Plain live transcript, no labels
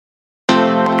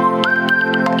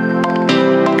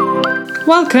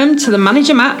Welcome to the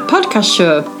Manager Matt podcast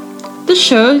show. The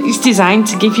show is designed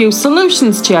to give you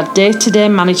solutions to your day-to-day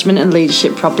management and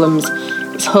leadership problems.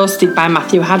 It's hosted by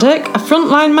Matthew Haddock, a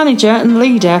frontline manager and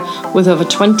leader with over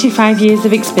 25 years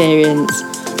of experience.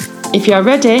 If you're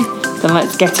ready, then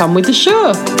let's get on with the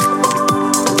show.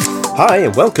 Hi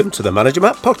and welcome to the Manager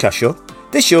Matt podcast show.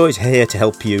 This show is here to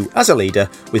help you as a leader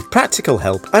with practical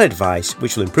help and advice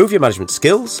which will improve your management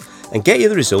skills and get you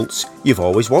the results you've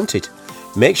always wanted.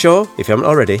 Make sure, if you haven't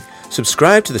already,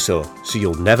 subscribe to the show so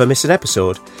you'll never miss an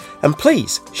episode, and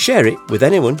please share it with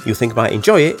anyone you think might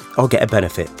enjoy it or get a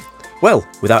benefit. Well,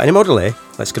 without any more delay,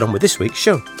 let's get on with this week's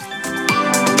show.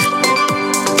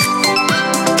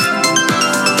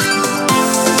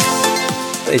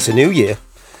 It's a new year,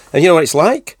 and you know what it's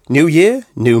like? New year,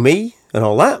 new me, and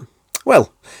all that.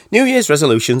 Well, New Year's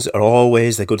resolutions are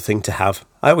always a good thing to have.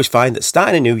 I always find that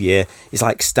starting a new year is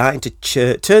like starting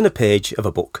to turn a page of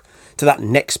a book to that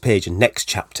next page and next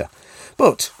chapter.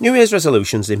 But New Year's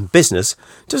resolutions in business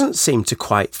doesn't seem to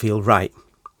quite feel right.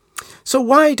 So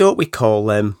why don't we call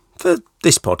them, for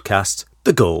this podcast,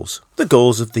 the goals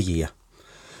of the year?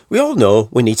 We all know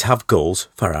we need to have goals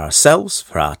for ourselves,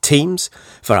 for our teams,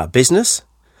 for our business.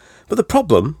 But the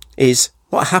problem is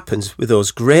what happens with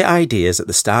those great ideas at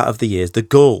the start of the year, the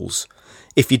goals,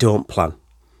 if you don't plan?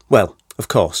 Well, of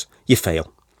course, you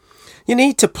fail. You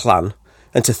need to plan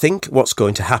and to think what's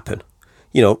going to happen.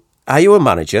 You know, are you a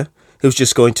manager who's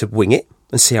just going to wing it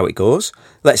and see how it goes?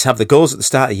 Let's have the goals at the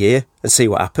start of the year and see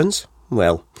what happens.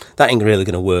 Well, that ain't really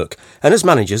going to work. And as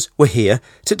managers, we're here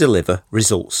to deliver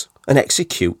results and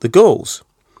execute the goals.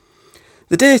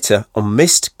 The data on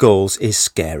missed goals is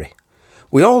scary.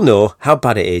 We all know how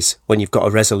bad it is when you've got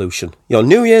a resolution. Your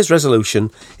New Year's resolution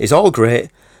is all great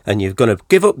and you're going to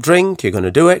give up drink, you're going to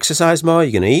do exercise more,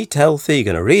 you're going to eat healthy, you're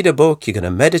going to read a book, you're going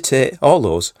to meditate, all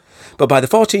those. But by the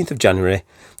 14th of January,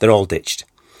 they're all ditched.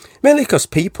 Mainly because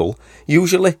people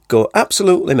usually go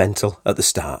absolutely mental at the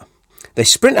start. They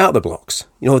sprint out the blocks.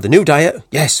 You know, the new diet,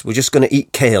 yes, we're just going to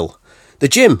eat kale. The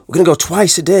gym, we're going to go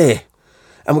twice a day.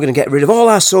 And we're going to get rid of all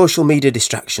our social media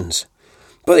distractions.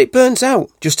 But it burns out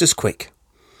just as quick.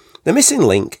 The missing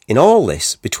link in all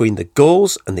this between the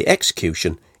goals and the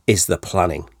execution is the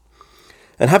planning.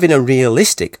 And having a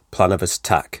realistic plan of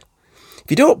attack. If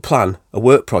you don't plan a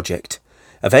work project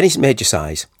of any major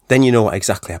size, then you know what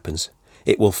exactly happens.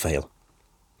 It will fail.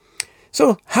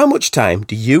 So how much time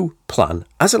do you plan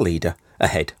as a leader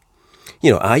ahead?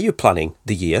 You know, are you planning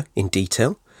the year in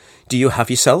detail? Do you have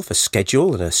yourself a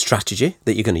schedule and a strategy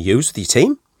that you're going to use with your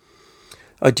team?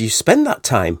 Or do you spend that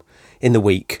time in the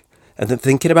week and then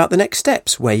thinking about the next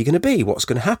steps, where you're going to be, what's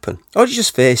going to happen? Or do you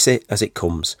just face it as it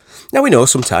comes? Now, we know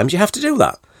sometimes you have to do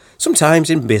that. Sometimes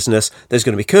in business, there's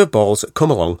going to be curveballs that come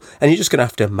along and you're just going to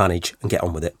have to manage and get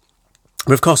on with it.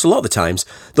 But of course, a lot of the times,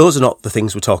 those are not the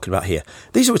things we're talking about here.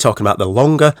 We're talking about the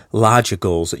longer, larger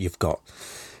goals that you've got.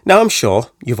 Now, I'm sure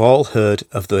you've all heard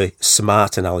of the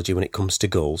SMART analogy when it comes to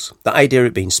goals. The idea of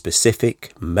it being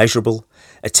specific, measurable,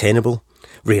 attainable,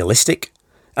 realistic,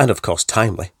 and of course,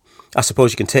 timely. I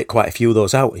suppose you can take quite a few of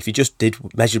those out. If you just did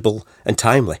measurable and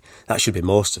timely, that should be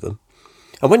most of them.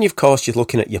 And when, of course, you're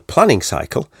looking at your planning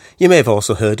cycle, you may have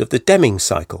also heard of the Deming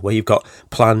cycle, where you've got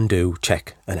plan, do,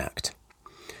 check and act.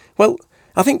 Well,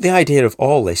 I think the idea of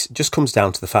all this just comes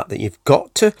down to the fact that you've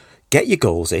got to get your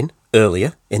goals in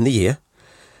earlier in the year,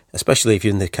 especially if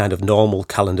you're in the kind of normal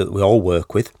calendar that we all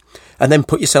work with, and then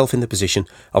put yourself in the position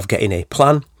of getting a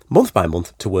plan month by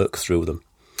month to work through them.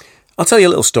 I'll tell you a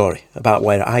little story about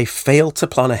where I failed to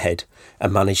plan ahead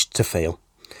and managed to fail.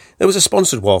 There was a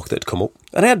sponsored walk that had come up,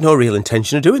 and I had no real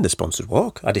intention of doing the sponsored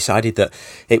walk. I decided that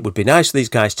it would be nice for these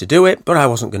guys to do it, but I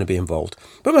wasn't going to be involved.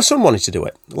 But my son wanted to do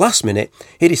it. Last minute,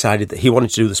 he decided that he wanted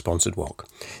to do the sponsored walk.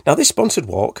 Now, this sponsored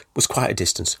walk was quite a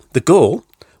distance. The goal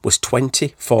was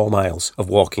 24 miles of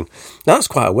walking. Now, that's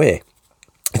quite a way.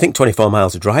 I think 24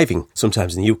 miles of driving,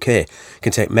 sometimes in the UK,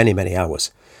 can take many, many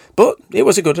hours. But it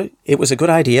was a good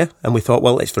idea, and we thought,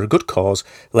 well, it's for a good cause,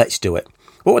 let's do it.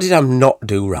 But what did I not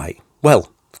do right? Well,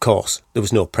 of course, there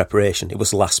was no preparation. It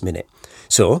was last minute.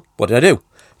 So, what did I do?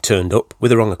 Turned up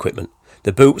with the wrong equipment.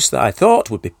 The boots that I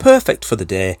thought would be perfect for the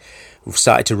day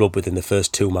started to rub within the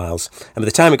first 2 miles. And by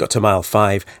the time it got to mile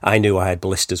 5, I knew I had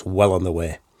blisters well on the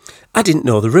way. I didn't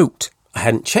know the route. I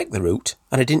hadn't checked the route,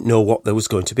 and I didn't know what there was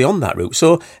going to be on that route.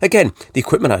 So, again, the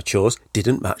equipment I chose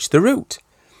didn't match the route.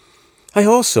 I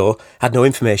also had no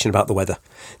information about the weather.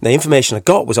 The information I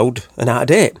got was old and out of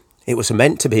date. It was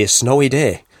meant to be a snowy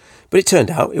day, but it turned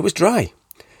out it was dry.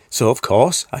 So, of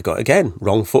course, I got, again,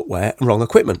 wrong footwear and wrong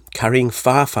equipment, carrying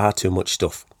far, far too much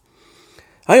stuff.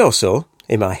 I also,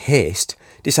 in my haste,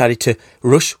 decided to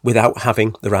rush without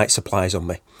having the right supplies on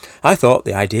me. I thought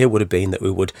the idea would have been that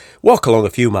we would walk along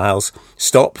a few miles,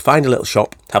 stop, find a little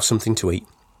shop, have something to eat.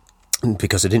 And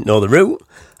because I didn't know the route,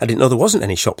 I didn't know there wasn't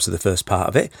any shops for the first part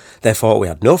of it, therefore we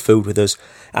had no food with us,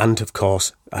 and of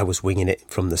course I was winging it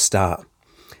from the start.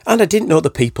 And I didn't know the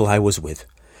people I was with.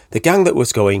 The gang that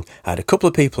was going, I had a couple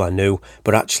of people I knew,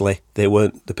 but actually they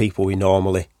weren't the people we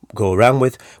normally go around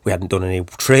with. We hadn't done any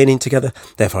training together,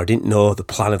 therefore I didn't know the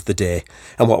plan of the day.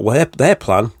 And what their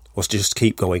plan was to just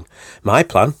keep going. My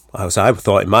plan, as I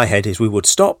thought in my head, is we would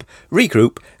stop,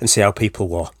 regroup and see how people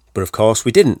were. But of course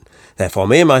we didn't. Therefore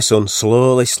me and my son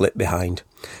slowly slipped behind.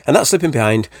 And that slipping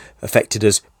behind affected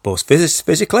us both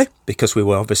physically, because we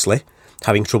were obviously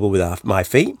having trouble with my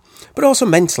feet, but also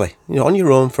mentally, on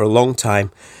your own for a long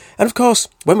time. And of course,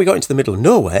 when we got into the middle of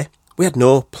nowhere, we had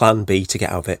no plan B to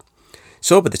get out of it.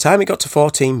 So by the time we got to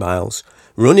 14 miles,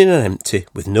 running and empty,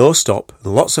 with no stop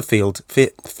and lots of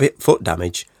foot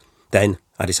damage, then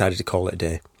I decided to call it a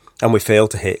day. And we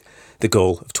failed to hit the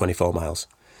goal of 24 miles.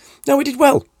 Now we did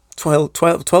well. 12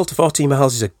 to 14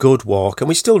 miles is a good walk, and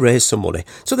we still raised some money.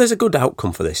 So there's a good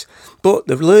outcome for this. But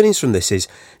the learnings from this is,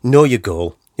 know your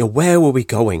goal. Where were we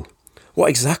going? What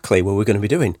exactly were we going to be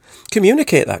doing?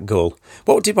 Communicate that goal.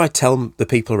 What did I tell the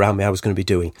people around me I was going to be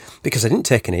doing? Because I didn't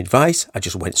take any advice. I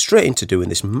just went straight into doing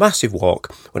this massive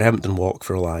walk when I haven't done walk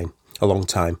for a long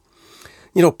time.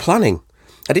 Planning.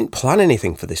 I didn't plan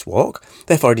anything for this walk.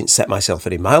 Therefore, I didn't set myself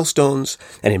any milestones,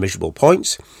 any measurable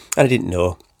points, and I didn't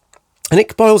know. And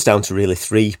it boils down to really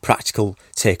 3 practical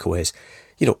takeaways.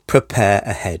 Prepare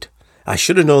ahead. I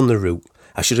should have known the route.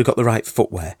 I should have got the right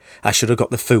footwear. I should have got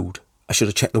the food. I should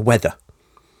have checked the weather.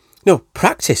 No,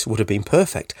 practice would have been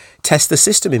perfect. Test the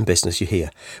system in business, you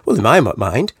hear. Well, in my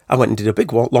mind, I went and did a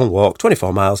big long walk,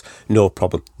 24 miles, no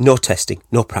problem. No testing,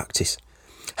 no practice.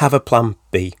 Have a plan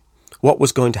B. What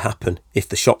was going to happen if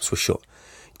the shops were shut?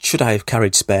 Should I have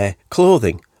carried spare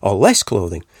clothing or less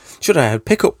clothing? Should I have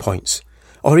pick-up points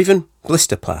or even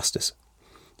blister plasters?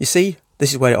 You see,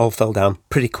 this is where it all fell down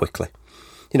pretty quickly.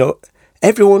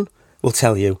 Everyone will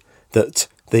tell you that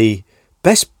the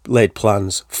best laid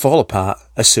plans fall apart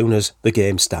as soon as the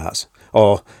game starts.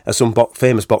 Or, as some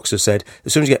famous boxers said,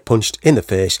 as soon as you get punched in the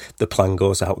face, the plan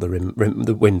goes out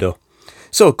the window.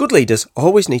 So good leaders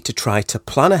always need to try to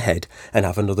plan ahead and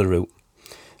have another route.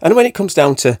 And when it comes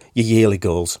down to your yearly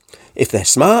goals, if they're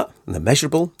smart and they're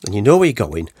measurable and you know where you're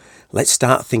going, let's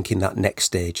start thinking that next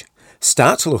stage.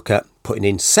 Start to look at putting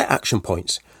in set action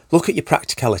points. Look at your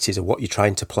practicalities of what you're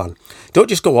trying to plan. Don't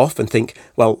just go off and think,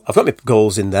 well, I've got my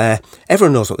goals in there.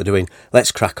 Everyone knows what they're doing.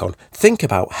 Let's crack on. Think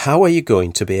about how are you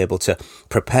going to be able to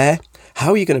prepare?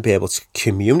 How are you going to be able to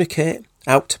communicate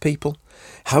out to people?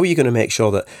 How are you going to make sure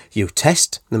that you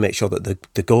test and make sure that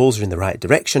the goals are in the right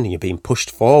direction and you're being pushed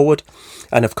forward?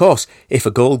 And of course, if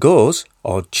a goal goes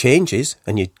or changes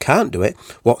and you can't do it,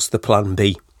 what's the plan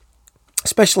B?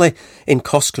 Especially in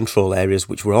cost control areas,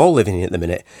 which we're all living in at the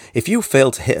minute. If you fail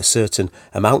to hit a certain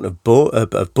amount of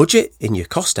budget in your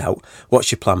cost out,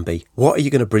 what's your plan B? What are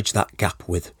you going to bridge that gap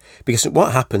with? Because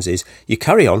what happens is you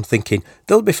carry on thinking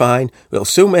they'll be fine, it'll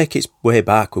soon make its way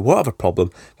back, we won't have a problem.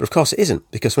 But of course it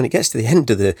isn't, because when it gets to the end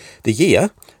of the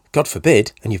year, God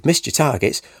forbid, and you've missed your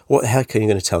targets, what the heck are you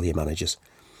going to tell your managers?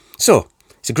 So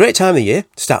it's a great time of the year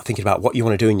to start thinking about what you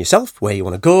want to do in yourself, where you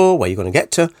want to go, where you're going to get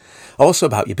to. Also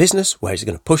about your business, where is it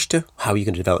going to push to, how are you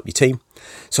going to develop your team.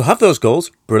 So have those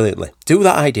goals brilliantly. Do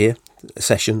that idea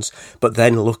sessions, but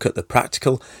then look at the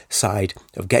practical side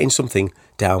of getting something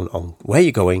down on where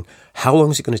you're going, how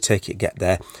long is it going to take you to get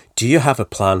there, do you have a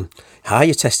plan, how are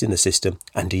you testing the system,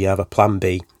 and do you have a plan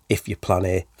B if your plan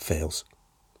A fails.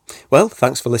 Well,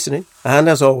 thanks for listening, and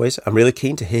as always, I'm really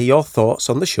keen to hear your thoughts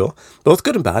on the show, both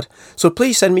good and bad, so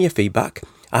please send me your feedback,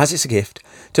 as it's a gift,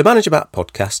 to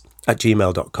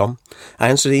managermattpodcast@gmail.com. I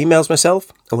answer the emails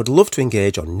myself and would love to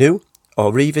engage on new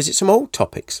or revisit some old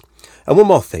topics. And one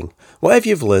more thing, whatever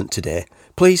you've learnt today,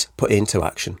 please put it into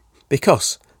action,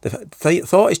 because the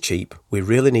thought is cheap, we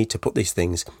really need to put these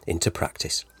things into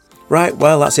practice. Right,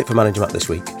 well, that's it for Manager Matt this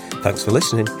week. Thanks for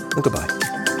listening, and goodbye.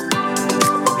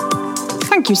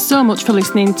 Thank you so much for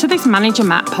listening to this Manager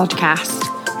Matt podcast.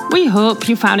 We hope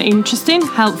you found it interesting,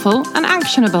 helpful and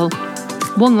actionable.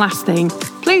 One last thing,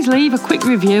 please leave a quick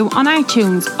review on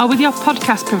iTunes or with your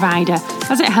podcast provider,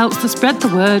 as it helps to spread the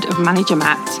word of Manager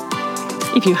Matt.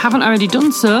 If you haven't already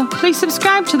done so, please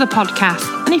subscribe to the podcast,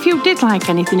 and if you did like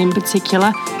anything in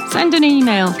particular, send an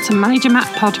email to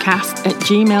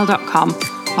managermattpodcast@gmail.com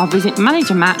or visit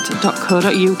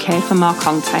managermatt.co.uk for more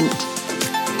content.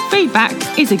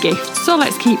 Feedback is a gift, so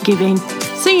let's keep giving.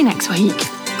 See you next week.